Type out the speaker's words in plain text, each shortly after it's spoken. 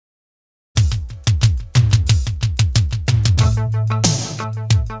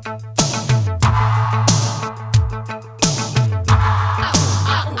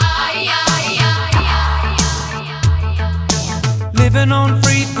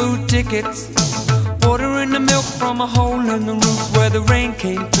food tickets, water in the milk from a hole in the roof where the rain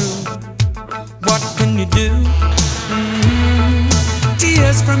came through. What can you do?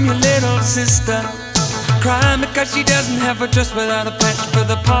 Tears from your little sister, crying because she doesn't have a dress without a patch for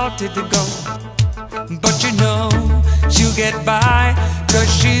the party to go. But you know she'll get by, 'cause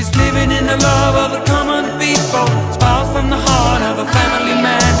she's living in the love of the common people. Smiles from the heart of a family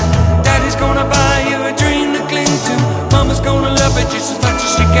man. Daddy's gonna buy you a dream to cling to. Mama's gonna love it just as much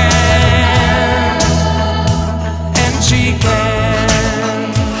as she can. And she can.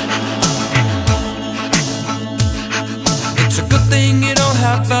 It's a good thing you don't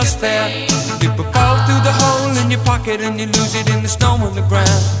have bus fare. People fall through the hole in your pocket and you lose it in the snow on the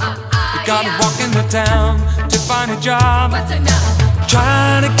ground. You gotta walk in the town to find a job,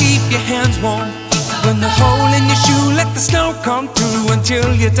 trying to keep your hands warm. When the hole in your shoe, let the snow come through and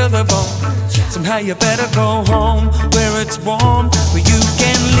chill you to the bone. Somehow you better go home where it's warm, where you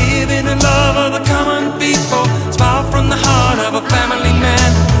can live in the love of the common people. Smile from the heart of a family man.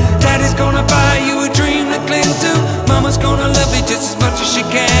 Daddy's gonna buy you a dream to cling to. Mama's gonna love you just as much as she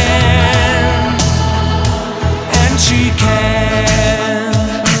can. And she can.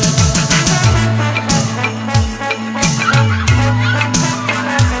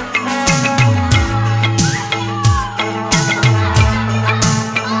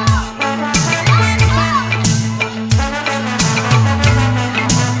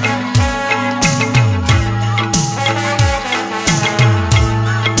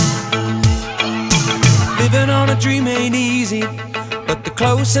 Living on a dream ain't easy, but the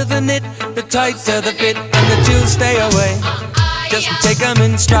closer the knit, the tighter the fit, and the chills stay away. Just take them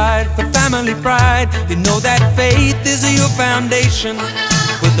in stride for family pride. You know that faith is your foundation,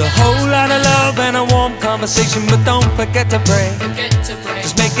 with a whole lot of love and a warm conversation. But don't forget to pray,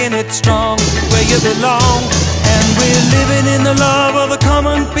 just making it strong where you belong. And we're living in the love of the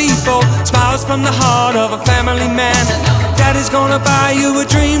common people. Smiles from the heart of a family man. Daddy's gonna buy you a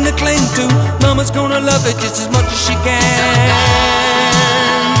dream to cling to. Mama's gonna love it just as much as she can.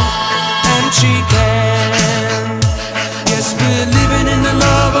 And she can.